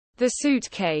The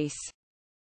suitcase.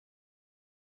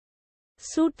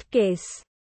 suitcase,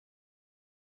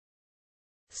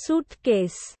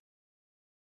 suitcase,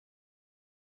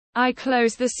 I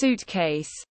close the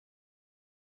suitcase.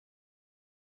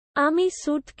 আমি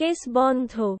suitcase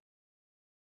বন্ধ,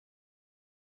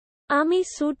 আমি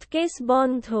সুটকেস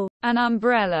বন্ধ। An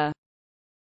umbrella.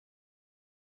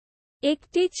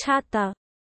 একটি ছাতা,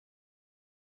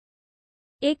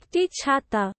 একটি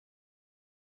ছাতা।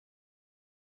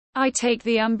 I take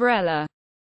the umbrella.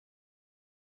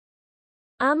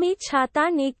 আমি ছাতা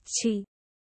নিচ্ছি,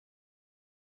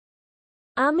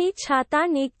 আমি ছাতা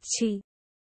নিচ্ছি।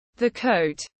 The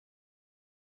coat.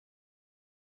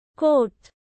 Coat,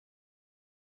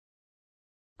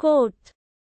 coat.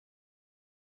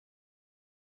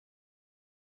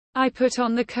 I put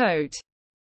on the coat.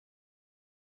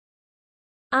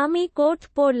 আমি কোট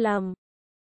পরলাম,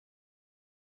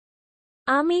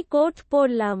 আমি কোট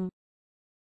পরলাম।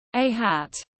 A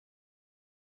hat.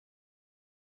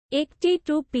 একটি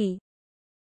টুপি,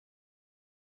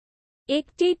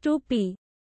 একটি টুপি।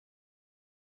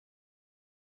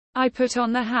 I put on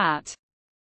the hat.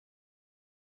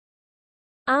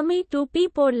 আমি টুপি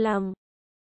পরলাম,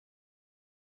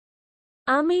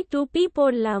 আমি টুপি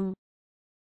পরলাম।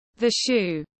 The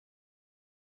shoe.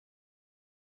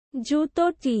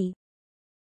 জুতোটি,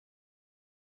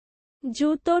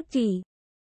 জুতোটি।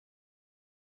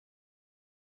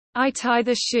 I tie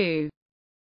the shoe.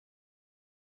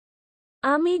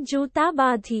 আমি জুতা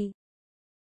বাঁধি,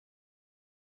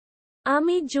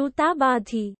 আমি জুতা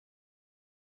বাঁধি।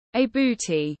 A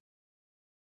bootie.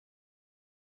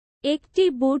 একটি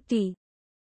বুটি,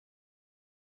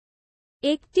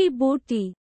 একটি বুটি।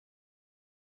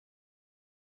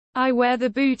 I wear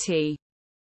the bootie.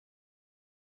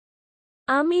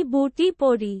 আমি বুটি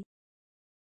পরি,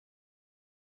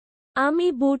 আমি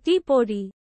বুটি পরি।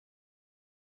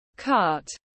 Cart.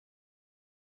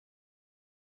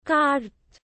 Cart,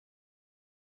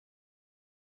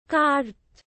 cart.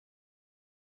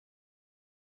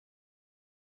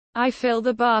 I fill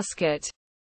the basket.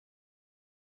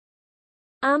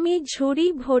 আমি ঝুড়ি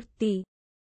ভর্তি,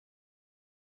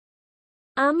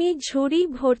 আমি ঝুড়ি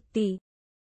ভর্তি।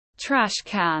 Trash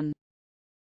can.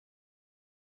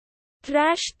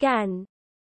 Trash can,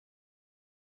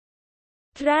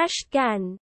 trash can.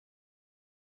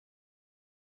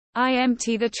 I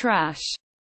empty the trash.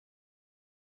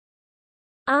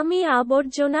 আমি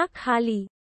আবর্জনা খালি,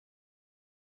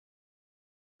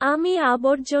 আমি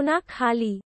আবর্জনা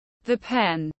খালি। The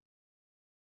pen.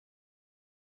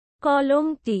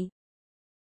 কলমটি,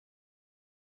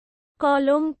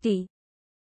 কলমটি।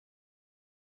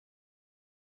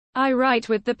 I write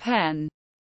with the pen.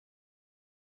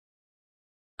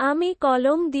 আমি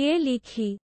কলম দিয়ে লিখি,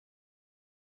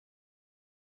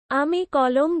 আমি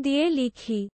কলম দিয়ে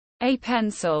লিখি। A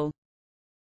pencil.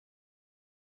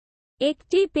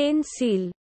 একটি পেন্সিল,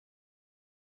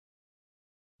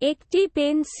 একটি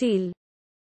pencil.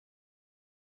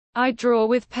 I draw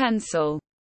with pencil.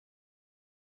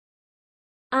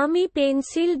 আমি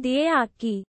পেন্সিল দিয়ে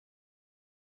আঁকি,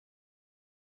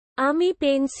 আমি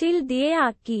পেন্সিল দিয়ে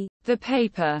আঁকি। The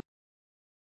paper.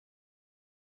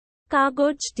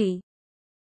 কাগজটি,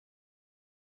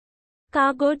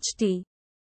 কাগজটি।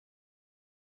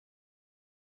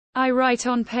 I write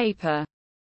on paper.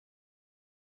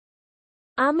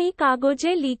 আমি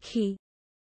কাগজে লিখি,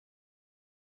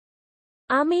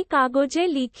 আমি কাগজে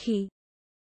লিখি।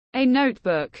 A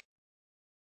notebook.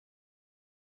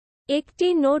 একটি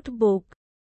নোটবুক,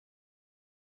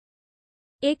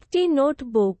 একটি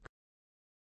notebook.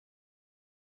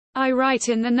 I write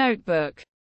in the notebook.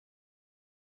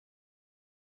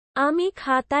 আমি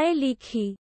খাতায় লিখি,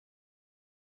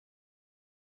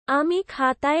 আমি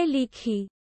খাতায় লিখি।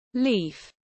 Leaf.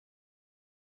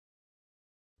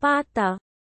 পাতা,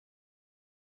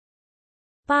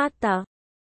 পাতা।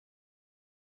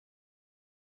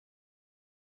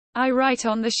 I write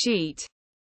on the sheet.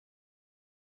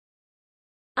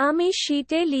 আমি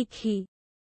শীটে লিখি,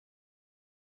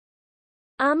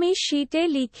 আমি শীটে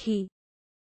লিখি।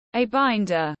 A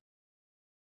binder.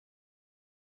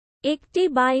 একটি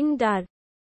বাইন্ডার,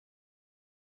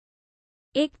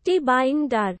 একটি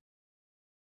binder.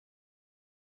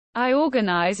 I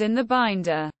organize in the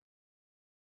binder.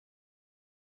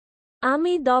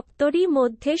 আমি দপ্তরি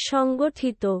মধ্যে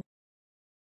সংগঠিত,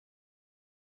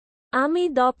 আমি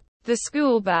The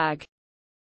school bag.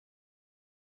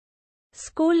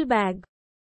 School bag,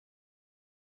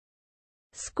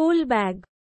 school bag.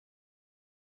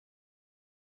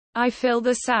 I fill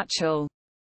the satchel.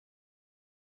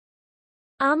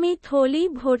 আমি থলি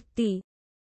ভর্তি,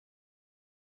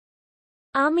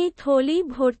 আমি থলি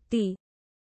ভর্তি।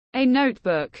 A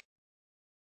notebook.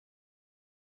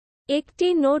 একটি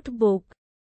নোটবুক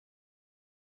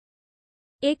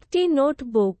একটি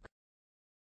notebook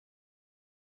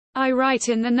I write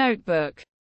in the notebook.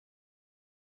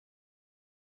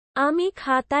 আমি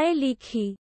খাতায় লিখি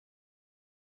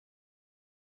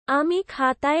আমি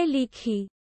খাতায় লিখি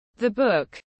The book.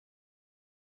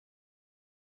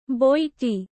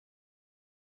 বইটি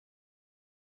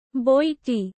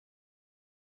বইটি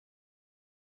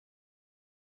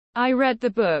I read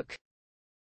the book.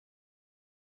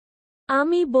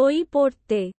 আমি বই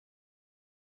পড়তে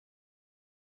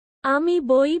আমি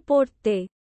বই পড়তে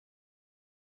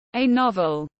A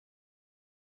novel.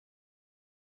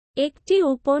 একটি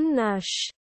উপন্যাস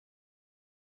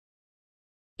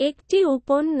একটি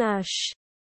উপন্যাস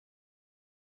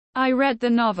I read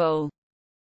the novel.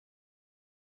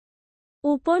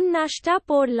 উপন্যাসটা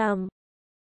পড়লাম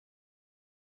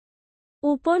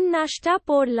উপন্যাসটা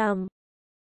পড়লাম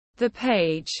The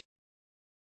page.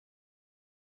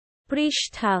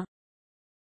 পৃষ্ঠা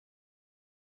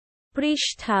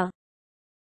পৃষ্ঠা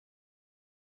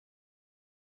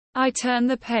I turn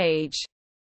the page.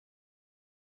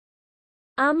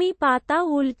 আমি পাতা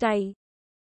উল্টাই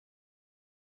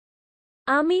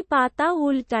আমি পাতা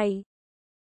উল্টাই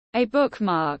A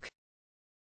bookmark.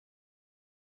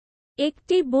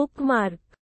 একটি বুকমার্ক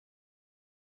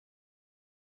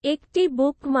একটি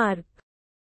bookmark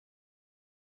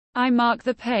I mark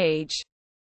the page.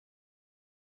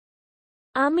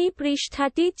 আমি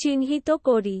পৃষ্ঠাটি চিহ্নিত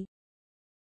করি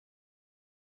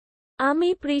আমি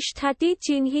পৃষ্ঠাটি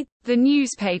চিহ্নিত The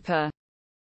newspaper.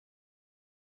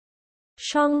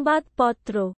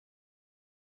 সংবাদপত্র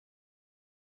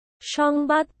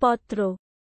সংবাদপত্র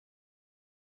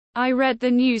I read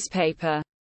the newspaper.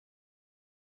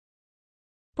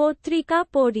 পত্রিকা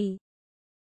পড়ি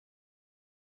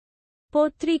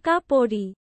পত্রিকা পড়ি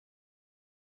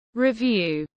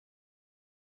Review.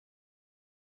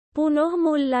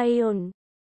 পুনঃমূল্যায়ন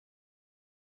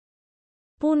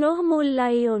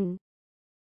পুনঃমূল্যায়ন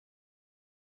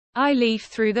I leaf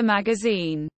through the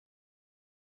magazine.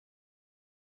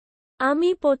 আমি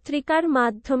পত্রিকার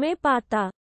মাধ্যমে পাতা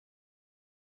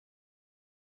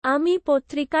আমি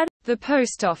পত্রিকার The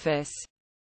post office.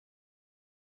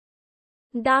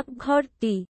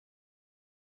 ডাকঘরটি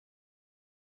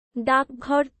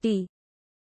ডাকঘরটি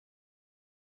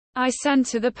I send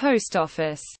to the post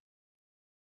office.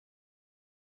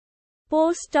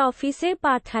 Post অফিসে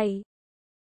পাঠাই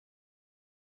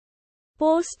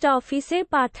পোস্ট অফিসে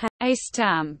পাঠাই A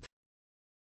stamp.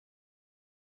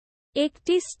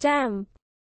 একটি স্ট্যাম্প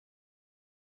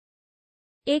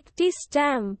একটি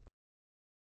stamp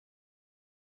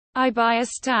I buy a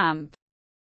stamp.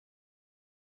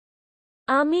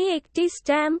 আমি একটি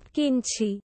স্ট্যাম্প কিনছি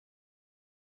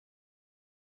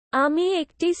আমি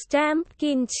একটি স্ট্যাম্প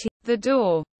কিনছি The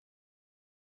door.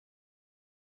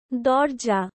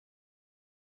 দরজা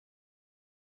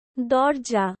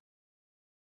দরজা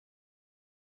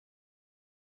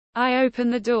I open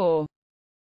the door.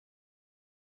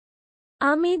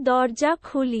 আমি দরজা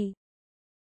খুলি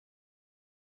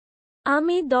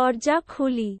আমি দরজা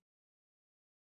খুলি